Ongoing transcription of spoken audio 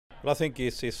Well, I think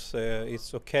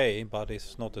it's okay, but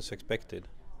it's not as expected,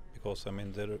 because I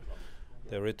mean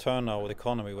the return of the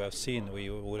economy we have seen,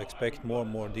 we would expect more and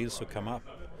more deals to come up,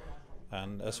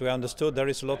 and as we understood, there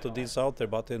is a lot of deals out there,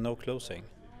 but there are no closing.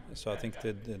 So I think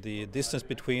the distance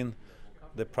between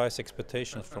the price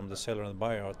expectations from the seller and the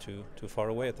buyer are too far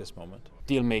away at this moment.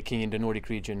 Deal making in the Nordic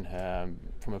region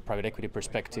from a private equity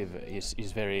perspective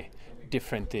is very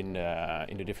different in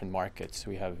the different markets.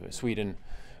 We have Sweden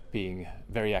being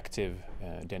very active,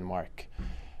 Denmark,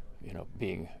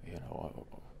 being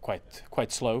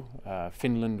quite slow.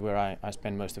 Finland, where I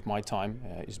spend most of my time,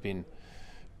 has been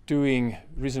doing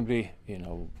reasonably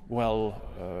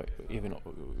well even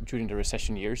during the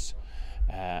recession years.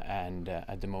 And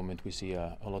at the moment we see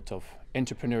a lot of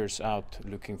entrepreneurs out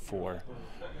looking for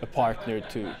a partner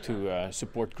to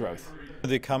support growth.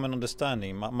 The common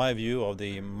understanding, my view of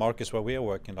the markets where we are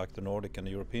working, like the Nordic and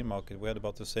the European market, we had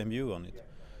about the same view on it.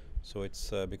 So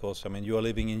it's because I mean you are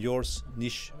living in your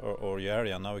niche or your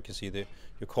area. Now you can see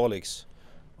your colleagues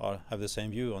have the same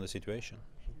view on the situation.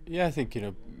 Yeah, I think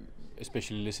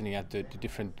especially listening at the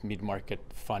different mid-market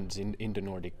funds in the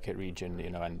Nordic region,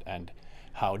 and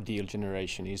how deal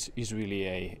generation is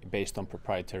really based on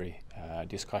proprietary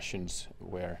discussions,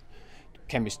 where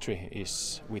chemistry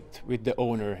is with the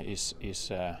owner is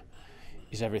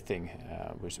everything,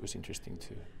 was interesting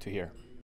to hear.